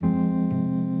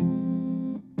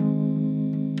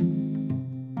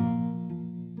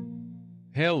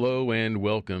Hello and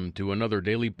welcome to another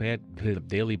daily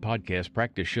podcast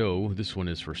practice show. This one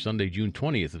is for Sunday, June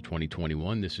 20th of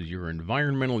 2021. This is your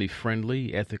environmentally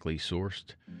friendly, ethically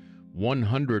sourced,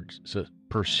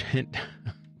 100%.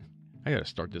 I got to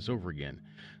start this over again.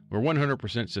 We're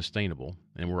 100% sustainable,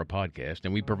 and we're a podcast,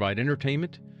 and we provide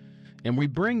entertainment, and we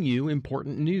bring you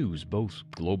important news, both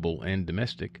global and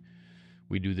domestic.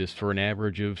 We do this for an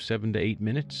average of 7 to 8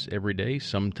 minutes every day,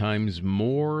 sometimes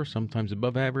more, sometimes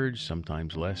above average,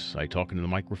 sometimes less. I talk into the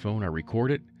microphone, I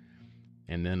record it,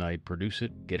 and then I produce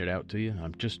it, get it out to you.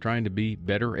 I'm just trying to be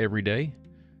better every day.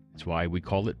 That's why we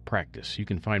call it practice. You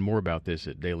can find more about this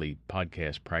at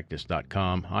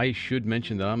dailypodcastpractice.com. I should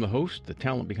mention that I'm the host, the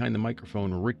talent behind the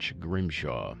microphone, Rich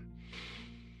Grimshaw.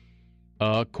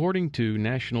 According to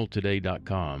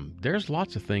nationaltoday.com, there's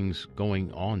lots of things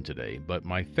going on today, but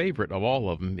my favorite of all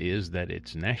of them is that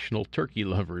it's National Turkey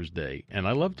Lovers Day, and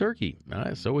I love turkey,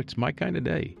 so it's my kind of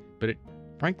day. But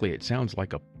frankly, it sounds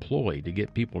like a ploy to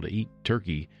get people to eat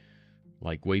turkey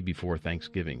like way before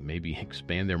Thanksgiving, maybe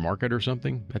expand their market or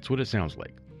something. That's what it sounds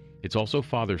like. It's also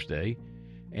Father's Day,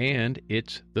 and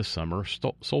it's the summer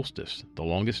solstice, the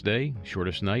longest day,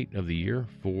 shortest night of the year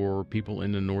for people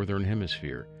in the northern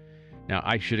hemisphere. Now,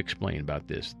 I should explain about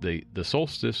this. The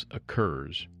solstice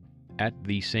occurs at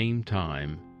the same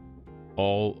time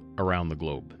all around the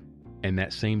globe. And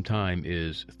that same time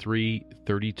is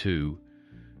 3:32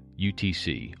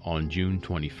 UTC on June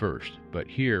 21st. But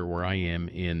here, where I am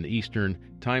in the Eastern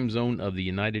time zone of the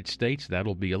United States,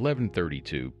 that'll be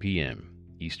 11:32 p.m.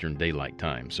 Eastern Daylight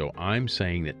Time. So I'm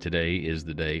saying that today is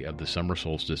the day of the summer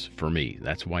solstice for me.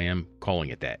 That's why I'm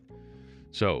calling it that.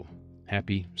 So,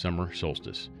 happy summer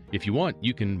solstice. If you want,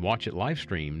 you can watch it live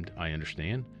streamed, I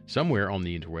understand, somewhere on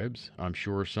the interwebs. I'm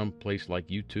sure some place like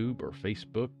YouTube or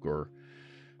Facebook or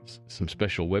some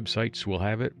special websites will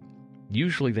have it.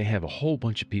 Usually they have a whole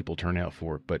bunch of people turn out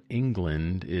for it, but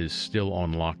England is still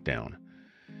on lockdown.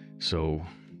 So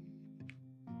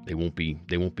they won't be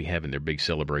having their big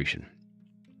celebration.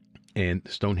 And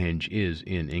Stonehenge is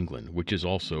in England, which is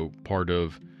also part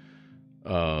of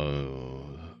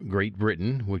Great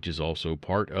Britain, which is also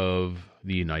part of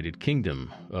the United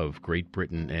Kingdom of Great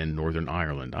Britain and Northern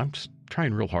Ireland. I'm just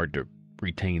trying real hard to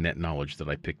retain that knowledge that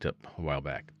I picked up a while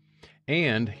back.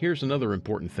 And here's another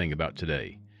important thing about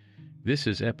today. This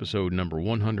is episode number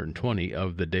 120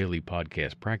 of the Daily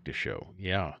Podcast Practice Show.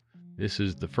 Yeah, this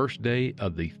is the first day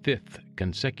of the 5th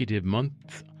consecutive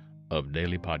month of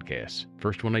daily podcasts.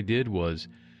 First one I did was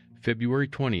February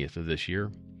 20th of this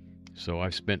year. So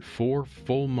I've spent 4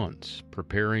 full months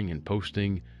preparing and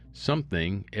posting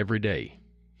something every day.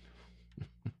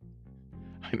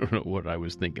 I don't know what I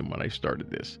was thinking when I started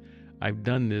this. I've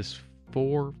done this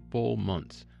 4 full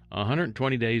months,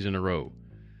 120 days in a row.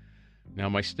 Now,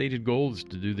 my stated goal is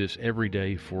to do this every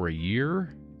day for a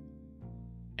year,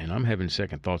 and I'm having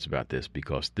second thoughts about this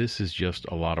because this is just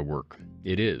a lot of work.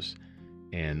 It is.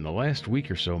 And the last week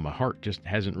or so, my heart just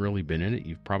hasn't really been in it.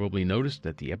 You've probably noticed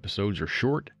that the episodes are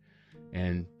short.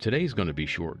 And today's going to be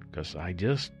short because I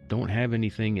just don't have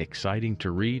anything exciting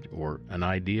to read or an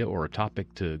idea or a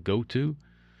topic to go to.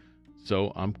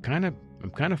 So I'm kind of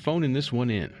phoning this one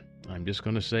in. I'm just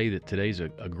going to say that today's a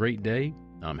great day.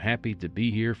 I'm happy to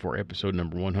be here for episode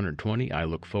number 120. I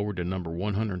look forward to number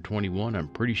 121. I'm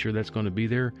pretty sure that's going to be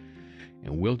there.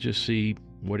 And we'll just see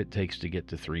what it takes to get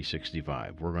to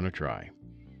 365. We're going to try.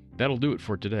 That'll do it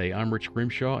for today. I'm Rich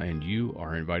Grimshaw, and you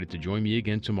are invited to join me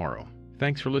again tomorrow.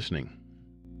 Thanks for listening.